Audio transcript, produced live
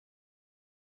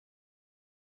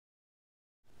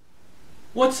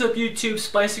What's up YouTube,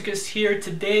 Spicicus here.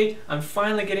 Today I'm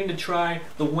finally getting to try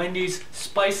the Wendy's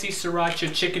Spicy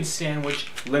Sriracha Chicken Sandwich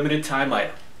limited time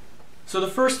item. So the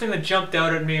first thing that jumped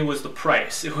out at me was the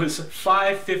price. It was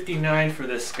 $5.59 for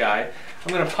this guy.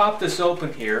 I'm going to pop this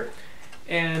open here,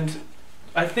 and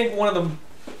I think one of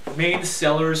the main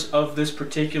sellers of this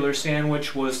particular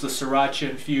sandwich was the Sriracha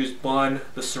infused bun,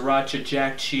 the Sriracha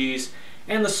jack cheese,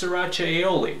 and the Sriracha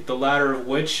aioli, the latter of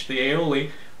which, the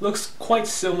aioli, looks quite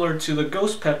similar to the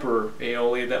ghost pepper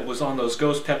aioli that was on those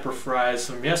ghost pepper fries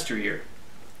from yesteryear.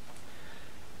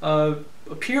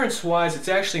 Appearance-wise, it's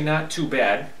actually not too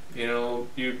bad. You know,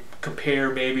 you compare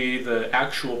maybe the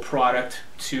actual product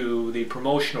to the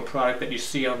promotional product that you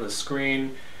see on the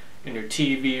screen in your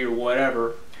TV or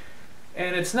whatever,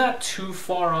 and it's not too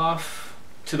far off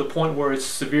to the point where it's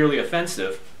severely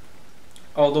offensive.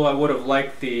 Although I would have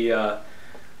liked the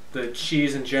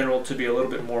cheese in general to be a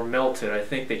little bit more melted. I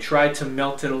think they tried to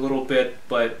melt it a little bit,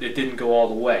 but it didn't go all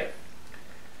the way.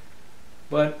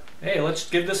 But hey, let's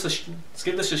give this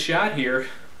a shot here.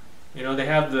 You know, they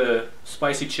have the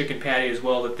spicy chicken patty as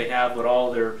well that they have with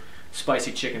all their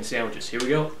spicy chicken sandwiches. Here we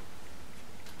go.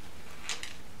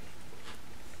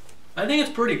 I think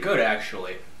it's pretty good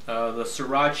actually. The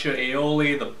Sriracha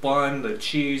aioli, the bun, the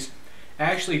cheese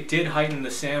actually did heighten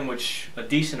the sandwich a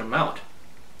decent amount.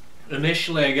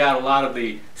 Initially I got a lot of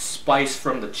the spice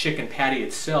from the chicken patty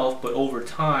itself, but over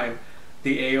time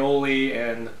the aioli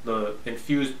and the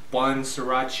infused bun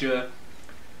Sriracha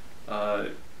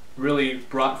really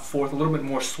brought forth a little bit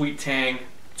more sweet tang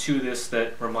to this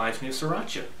that reminds me of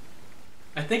Sriracha.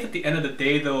 I think at the end of the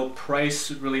day though,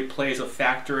 price really plays a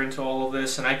factor into all of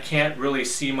this, and I can't really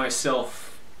see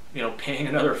myself, you know, paying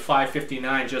another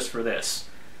 $5.59 just for this.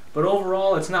 But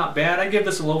overall it's not bad. I give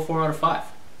this a low 4 out of 5.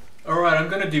 Alright, I'm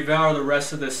going to devour the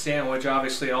rest of this sandwich.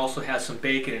 Obviously it also has some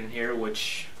bacon in here,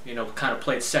 which, you know, kind of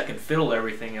played second fiddle to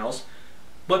everything else.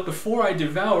 But before I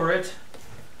devour it,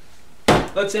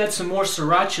 let's add some more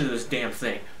Sriracha to this damn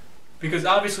thing. Because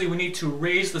obviously we need to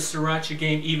raise the Sriracha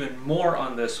game even more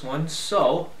on this one.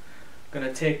 So, I'm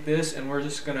going to take this and we're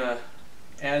just going to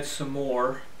add some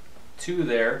more to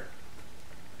there.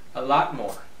 A lot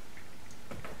more.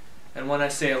 And when I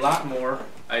say a lot more,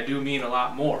 I do mean a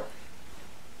lot more.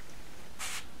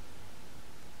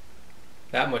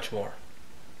 That much more.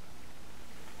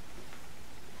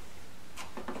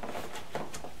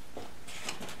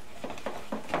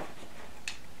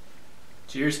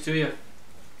 Cheers to you.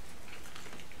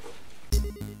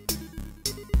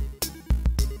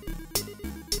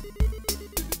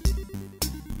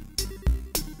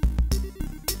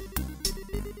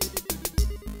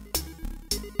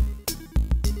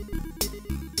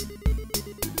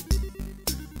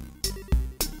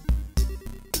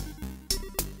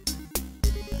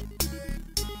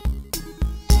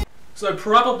 So I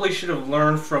probably should have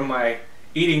learned from my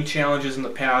eating challenges in the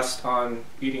past on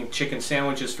eating chicken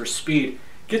sandwiches for speed.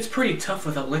 It gets pretty tough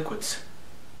without liquids.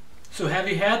 So have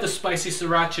you had the spicy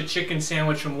Sriracha chicken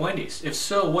sandwich from Wendy's? If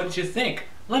so, what did you think?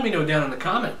 Let me know down in the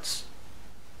comments.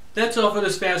 That's all for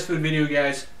this fast food video,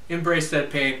 guys. Embrace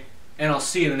that pain, and I'll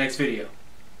see you in the next video.